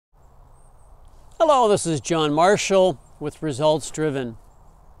Hello, this is John Marshall with Results Driven.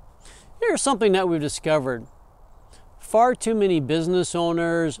 Here's something that we've discovered. Far too many business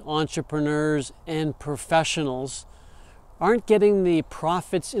owners, entrepreneurs, and professionals aren't getting the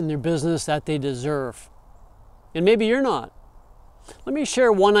profits in their business that they deserve. And maybe you're not. Let me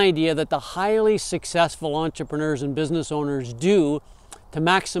share one idea that the highly successful entrepreneurs and business owners do to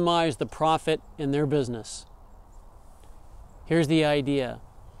maximize the profit in their business. Here's the idea.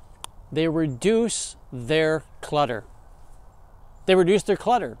 They reduce their clutter. They reduce their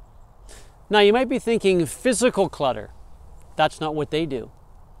clutter. Now you might be thinking physical clutter. That's not what they do.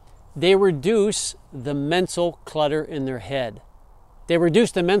 They reduce the mental clutter in their head. They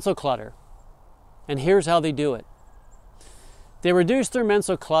reduce the mental clutter. And here's how they do it. They reduce their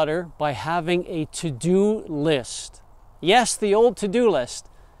mental clutter by having a to-do list. Yes, the old to-do list.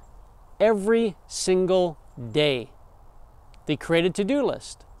 Every single day. They create a to-do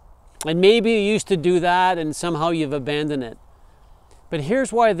list. And maybe you used to do that and somehow you've abandoned it. But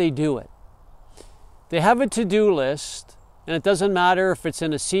here's why they do it. They have a to-do list, and it doesn't matter if it's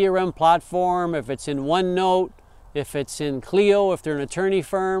in a CRM platform, if it's in OneNote, if it's in Clio, if they're an attorney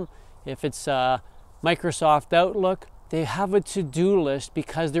firm, if it's Microsoft Outlook. They have a to-do list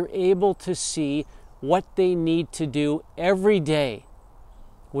because they're able to see what they need to do every day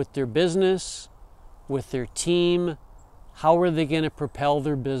with their business, with their team. How are they going to propel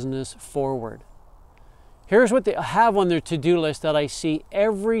their business forward? Here's what they have on their to-do list that I see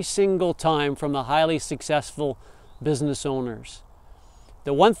every single time from the highly successful business owners.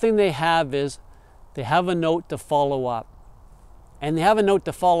 The one thing they have is they have a note to follow up. And they have a note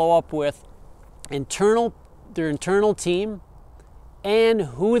to follow up with their internal team and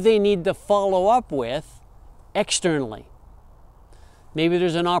who they need to follow up with externally. Maybe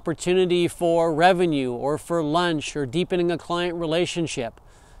there's an opportunity for revenue or for lunch or deepening a client relationship.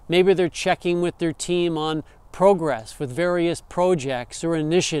 Maybe they're checking with their team on progress with various projects or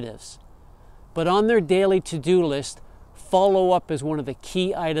initiatives. But on their daily to-do list, follow-up is one of the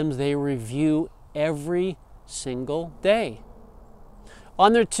key items they review every single day.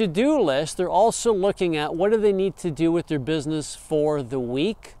 On their to-do list, they're also looking at what do they need to do with their business for the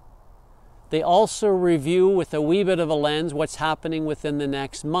week. They also review with a wee bit of a lens what's happening within the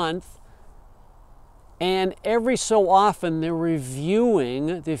next month. And every so often they're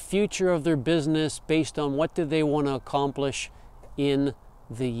reviewing the future of their business based on what do they want to accomplish in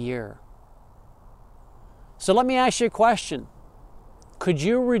the year. So let me ask you a question. Could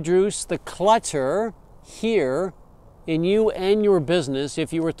you reduce the clutter here in you and your business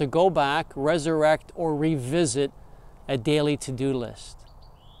if you were to go back, resurrect, or revisit a daily to-do list?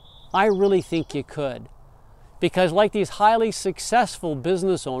 I really think you could. Because like these highly successful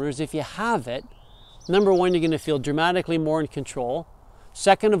business owners, if you have it, number one, you're going to feel dramatically more in control.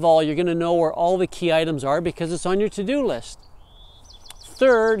 Second of all, you're going to know where all the key items are because it's on your to-do list.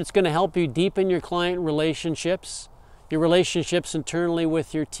 Third, it's going to help you deepen your client relationships, your relationships internally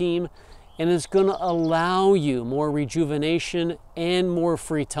with your team, and it's going to allow you more rejuvenation and more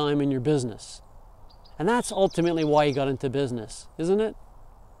free time in your business. And that's ultimately why you got into business, isn't it?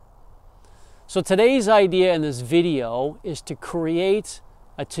 So today's idea in this video is to create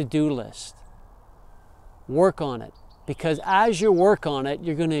a to-do list. Work on it, because as you work on it,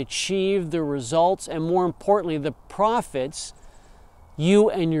 you're going to achieve the results and, more importantly, the profits you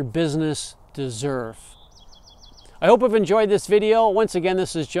and your business deserve. I hope you've enjoyed this video. Once again,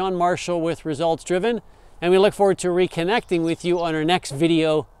 this is John Marshall with Results Driven, and we look forward to reconnecting with you on our next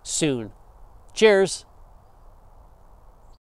video soon. Cheers.